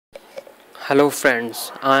Hello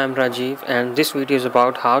friends, I am Rajiv and this video is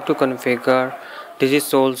about how to configure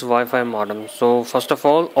Digisol's Wi-Fi modem. So first of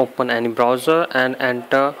all, open any browser and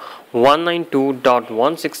enter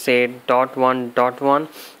 192.168.1.1.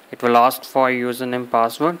 It will ask for username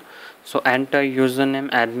password. So enter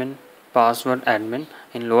username admin, password admin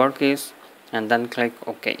in lowercase and then click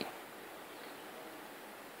OK.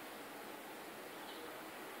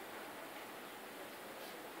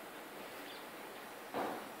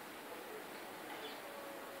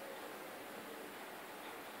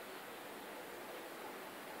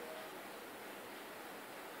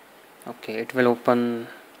 Okay, it will open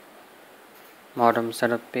modem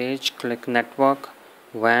setup page. Click network,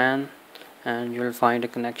 WAN, and you will find a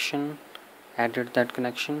connection. Edit that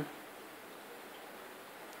connection.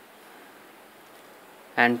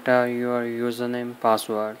 Enter your username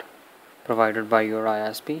password provided by your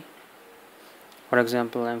ISP. For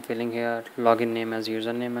example, I'm filling here login name as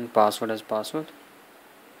username and password as password.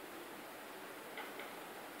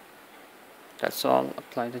 That's all.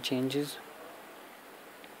 Apply the changes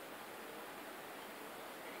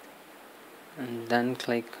and then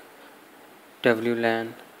click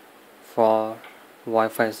WLAN for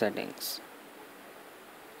Wi-Fi settings.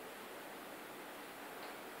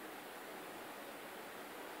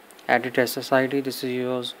 Edit SSID. This is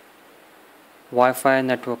your Wi-Fi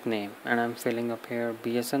network name and I'm filling up here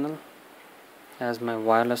BSNL as my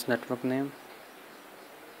wireless network name.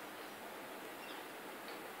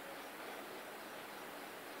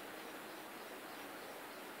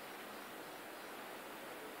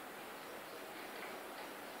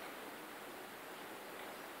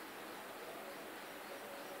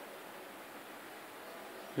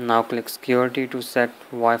 Now click security to set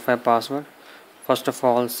Wi-Fi password. First of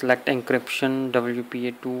all, select encryption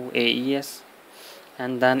WPA2 AES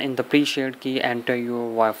and then in the pre-shared key enter your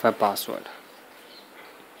Wi-Fi password.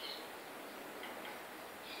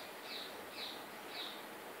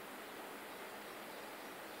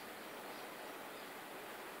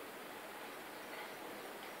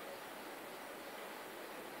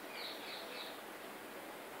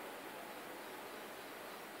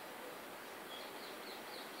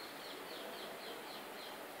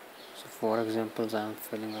 So for examples, I am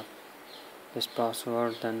filling up this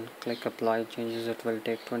password, then click apply changes. It will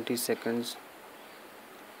take 20 seconds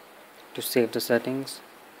to save the settings.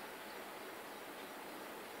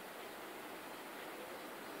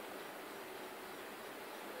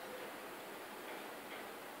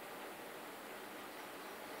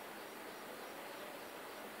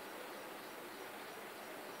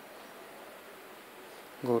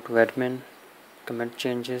 Go to admin, commit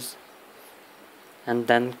changes and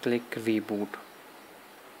then click reboot.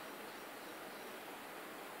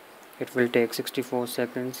 It will take 64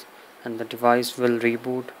 seconds and the device will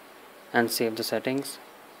reboot and save the settings.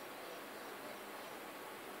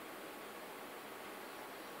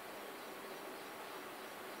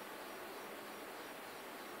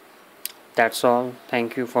 That's all.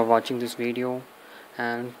 Thank you for watching this video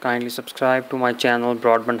and kindly subscribe to my channel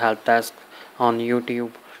Broadband Help Desk on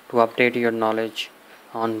YouTube to update your knowledge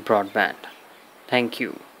on broadband. Thank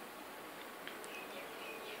you.